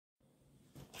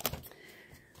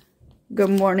Good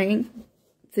morning.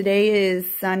 Today is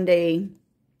Sunday,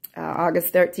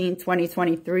 August 13th,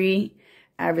 2023.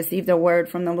 I received a word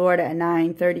from the Lord at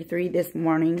 9:33 this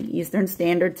morning, Eastern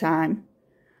Standard Time.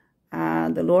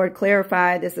 The Lord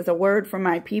clarified, this is a word from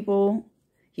my people.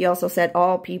 He also said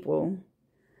all people.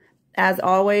 As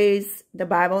always, the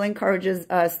Bible encourages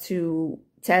us to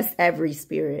test every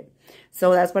spirit.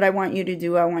 So that's what I want you to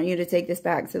do. I want you to take this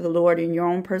back to the Lord in your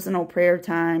own personal prayer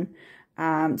time.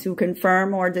 To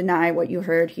confirm or deny what you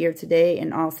heard here today,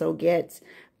 and also get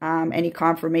any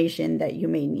confirmation that you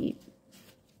may need.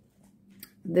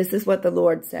 This is what the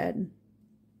Lord said.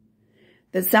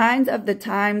 The signs of the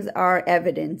times are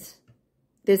evident.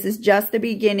 This is just the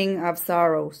beginning of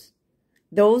sorrows.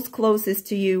 Those closest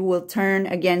to you will turn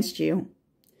against you.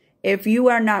 If you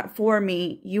are not for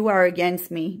me, you are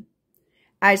against me.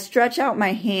 I stretch out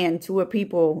my hand to a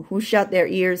people who shut their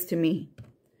ears to me.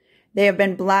 They have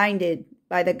been blinded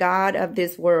by the God of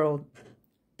this world,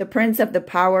 the prince of the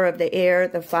power of the air,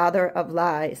 the father of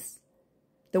lies.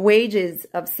 The wages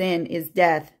of sin is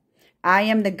death. I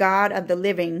am the God of the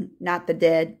living, not the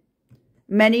dead.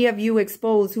 Many of you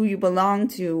expose who you belong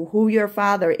to, who your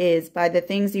father is, by the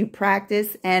things you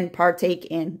practice and partake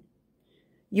in.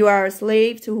 You are a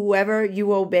slave to whoever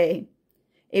you obey.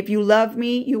 If you love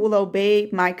me, you will obey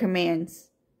my commands.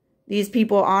 These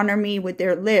people honor me with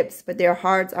their lips, but their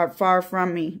hearts are far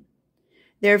from me.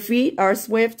 Their feet are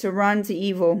swift to run to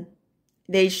evil.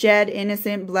 They shed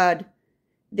innocent blood.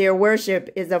 Their worship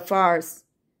is a farce.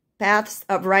 Paths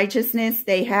of righteousness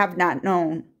they have not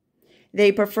known.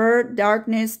 They prefer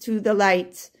darkness to the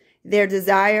light. Their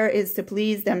desire is to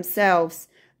please themselves.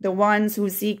 The ones who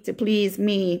seek to please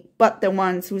me, but the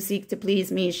ones who seek to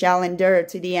please me shall endure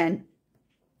to the end.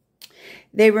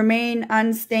 They remain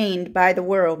unstained by the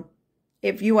world.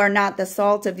 If you are not the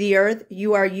salt of the earth,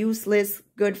 you are useless,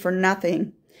 good for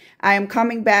nothing. I am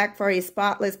coming back for a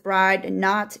spotless bride,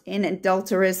 not an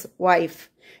adulterous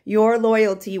wife. Your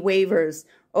loyalty wavers.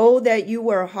 Oh, that you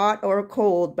were hot or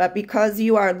cold, but because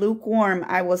you are lukewarm,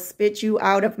 I will spit you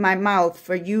out of my mouth,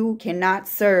 for you cannot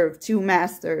serve two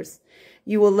masters.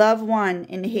 You will love one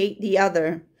and hate the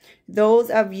other.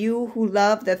 Those of you who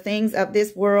love the things of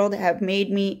this world have made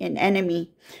me an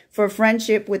enemy, for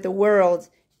friendship with the world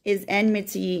is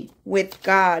enmity with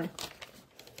God.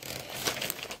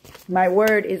 My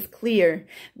word is clear,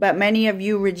 but many of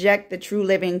you reject the true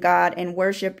living God and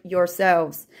worship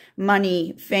yourselves,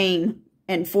 money, fame,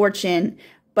 and fortune.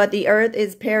 But the earth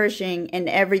is perishing and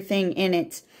everything in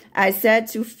it. I said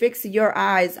to fix your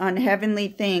eyes on heavenly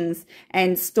things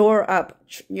and store up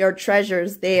your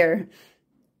treasures there.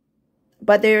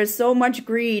 But there is so much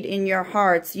greed in your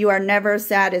hearts, you are never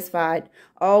satisfied,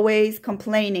 always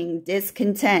complaining,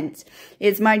 discontent.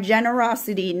 Is my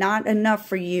generosity not enough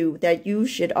for you, that you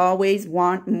should always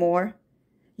want more?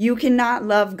 You cannot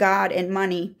love God and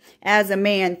money. As a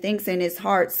man thinks in his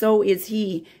heart, so is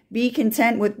he. Be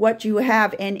content with what you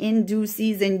have, and in due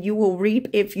season you will reap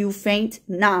if you faint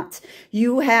not.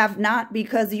 You have not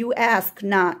because you ask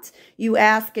not. You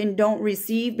ask and don't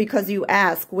receive because you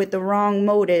ask with the wrong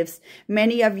motives.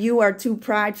 Many of you are too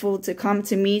prideful to come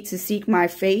to me to seek my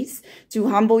face, to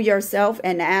humble yourself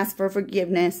and ask for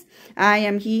forgiveness. I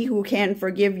am he who can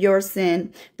forgive your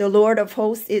sin. The Lord of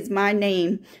hosts is my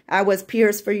name. I was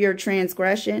pierced for your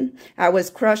transgression. I was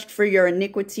crushed for your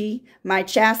iniquity. My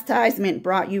chastisement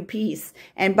brought you peace,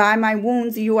 and by my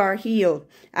wounds you are healed.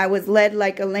 I was led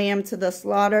like a lamb to the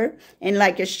slaughter, and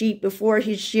like a sheep before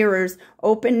his shearers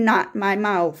opened not my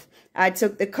mouth. I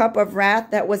took the cup of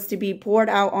wrath that was to be poured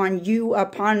out on you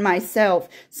upon myself,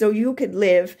 so you could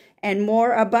live, and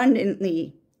more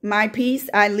abundantly. My peace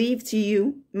I leave to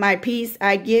you, my peace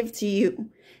I give to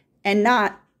you,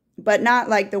 but not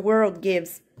like the world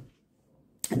gives.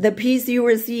 The peace you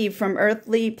receive from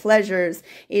earthly pleasures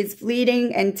is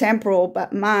fleeting and temporal,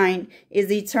 but mine is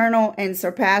eternal and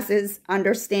surpasses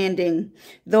understanding.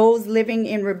 Those living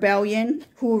in rebellion,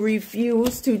 who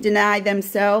refuse to deny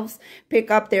themselves, pick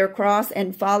up their cross,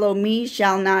 and follow me,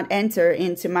 shall not enter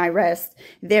into my rest.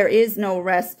 There is no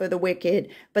rest for the wicked,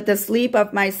 but the sleep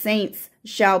of my saints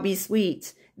shall be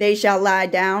sweet. They shall lie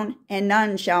down, and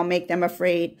none shall make them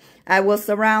afraid. I will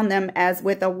surround them as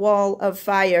with a wall of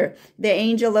fire. The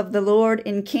angel of the Lord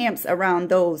encamps around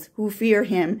those who fear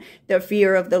him. The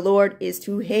fear of the Lord is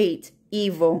to hate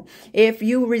evil. If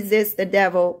you resist the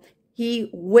devil,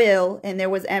 he will, and there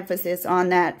was emphasis on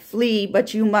that, flee,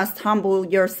 but you must humble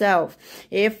yourself.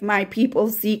 If my people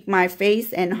seek my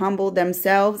face and humble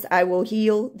themselves, I will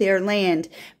heal their land.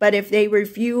 But if they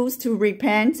refuse to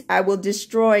repent, I will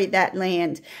destroy that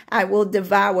land. I will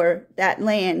devour that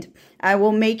land. I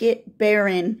will make it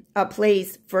barren, a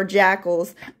place for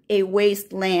jackals, a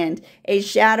wasteland, a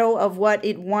shadow of what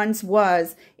it once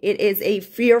was. It is a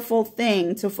fearful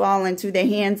thing to fall into the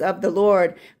hands of the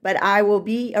Lord, but I will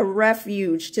be a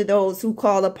refuge to those who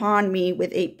call upon me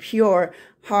with a pure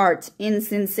heart, in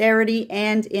sincerity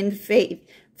and in faith.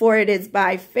 For it is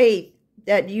by faith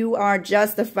that you are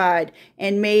justified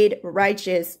and made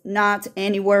righteous, not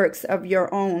any works of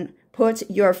your own. Put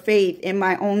your faith in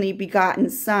my only begotten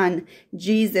Son,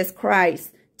 Jesus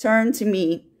Christ. Turn to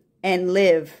me and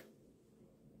live.